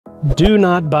Do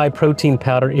not buy protein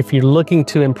powder if you're looking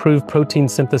to improve protein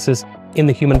synthesis in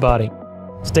the human body.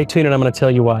 Stay tuned and I'm going to tell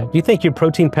you why. Do you think your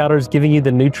protein powder is giving you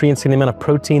the nutrients and the amount of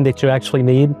protein that you actually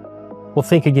need? Well,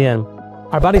 think again.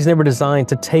 Our body's never designed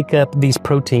to take up these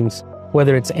proteins,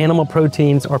 whether it's animal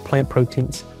proteins or plant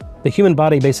proteins. The human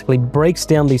body basically breaks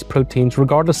down these proteins,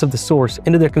 regardless of the source,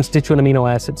 into their constituent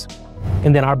amino acids.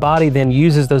 And then our body then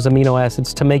uses those amino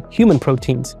acids to make human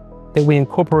proteins that we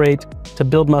incorporate to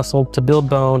build muscle, to build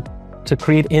bone, to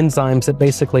create enzymes that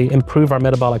basically improve our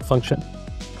metabolic function.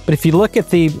 But if you look at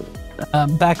the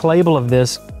back label of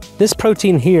this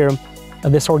protein here,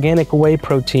 this organic whey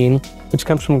protein, which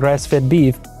comes from grass-fed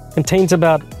beef, contains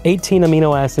about 18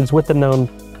 amino acids with the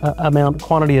known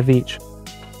quantity of each.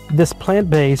 This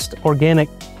plant-based organic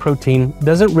protein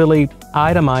doesn't really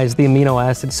itemize the amino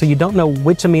acids, so you don't know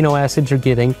which amino acids you're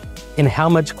getting in how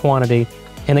much quantity.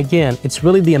 And again, it's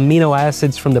really the amino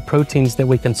acids from the proteins that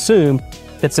we consume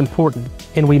that's important.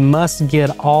 And we must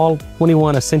get all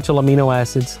 21 essential amino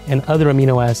acids and other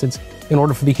amino acids in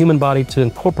order for the human body to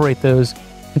incorporate those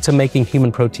into making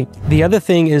human protein. The other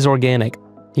thing is organic.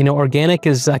 You know, organic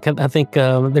is, I think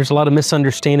there's a lot of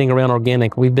misunderstanding around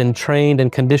organic. We've been trained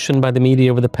and conditioned by the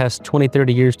media over the past 20,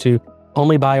 30 years to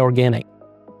only buy organic.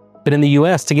 But in the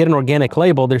US, to get an organic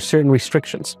label, there's certain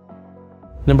restrictions.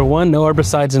 Number one, no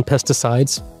herbicides and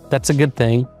pesticides. That's a good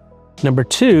thing. Number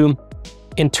two,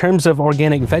 in terms of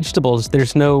organic vegetables,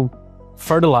 there's no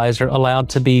fertilizer allowed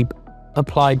to be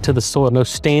applied to the soil, no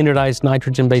standardized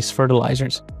nitrogen-based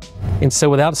fertilizers. And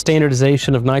so without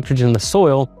standardization of nitrogen in the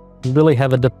soil, you really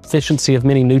have a deficiency of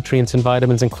many nutrients and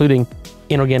vitamins, including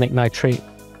inorganic nitrate.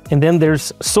 And then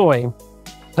there's soy.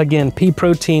 Again, pea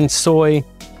protein, soy.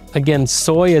 Again,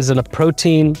 soy is a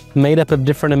protein made up of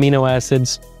different amino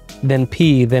acids than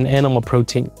pea, than animal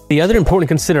protein. The other important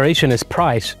consideration is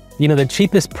price. You know, the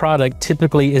cheapest product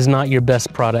typically is not your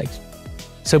best product.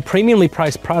 So premiumly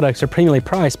priced products are premiumly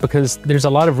priced because there's a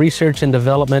lot of research and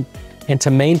development, and to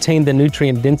maintain the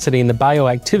nutrient density and the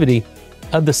bioactivity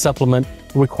of the supplement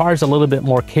requires a little bit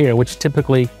more care, which is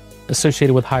typically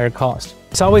associated with higher cost.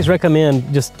 So I always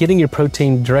recommend just getting your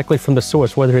protein directly from the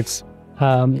source, whether it's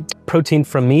protein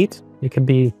from meat, it could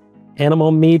be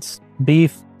animal meats,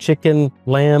 beef, chicken,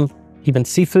 lamb, even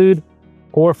seafood,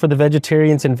 or for the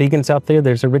vegetarians and vegans out there,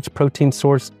 there's a rich protein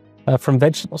source from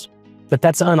vegetables. But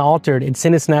that's unaltered, it's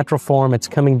in its natural form, it's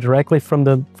coming directly from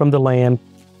the land,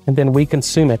 and then we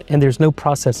consume it, and there's no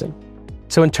processing.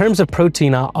 So in terms of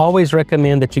protein, I always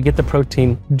recommend that you get the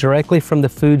protein directly from the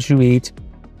foods you eat.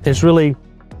 There's really,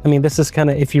 I mean, this is kind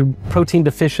of, if you're protein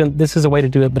deficient, this is a way to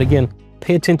do it. But again,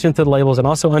 pay attention to the labels and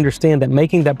also understand that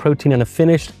making that protein in a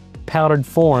finished powdered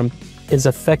form is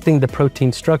affecting the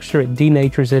protein structure. It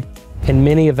denatures it, and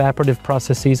many evaporative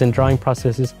processes and drying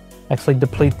processes actually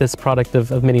deplete this product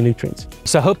of many nutrients.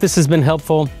 So I hope this has been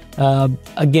helpful.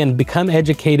 Again, become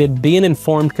educated, be an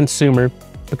informed consumer,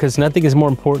 because nothing is more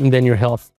important than your health.